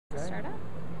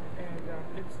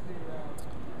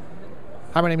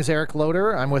Hi, my name is Eric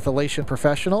Loader. I'm with Elation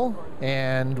Professional,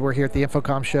 and we're here at the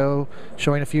InfoComm show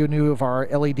showing a few new of our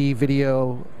LED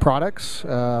video products,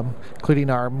 including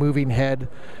our moving head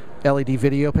LED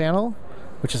video panel,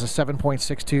 which is a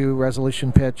 7.62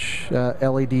 resolution pitch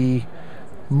LED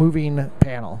moving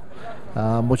panel,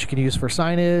 which you can use for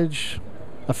signage,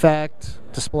 effect,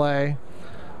 display,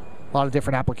 a lot of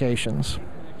different applications.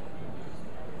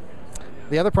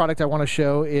 The other product I want to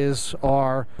show is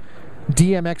our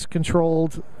DMX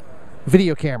controlled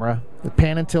video camera, the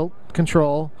pan and tilt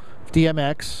control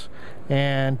DMX,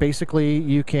 and basically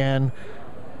you can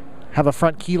have a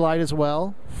front key light as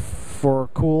well for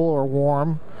cool or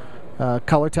warm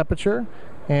color temperature,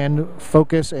 and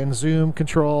focus and zoom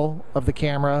control of the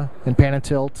camera and pan and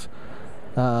tilt,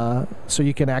 so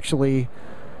you can actually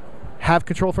have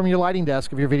control from your lighting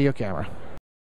desk of your video camera.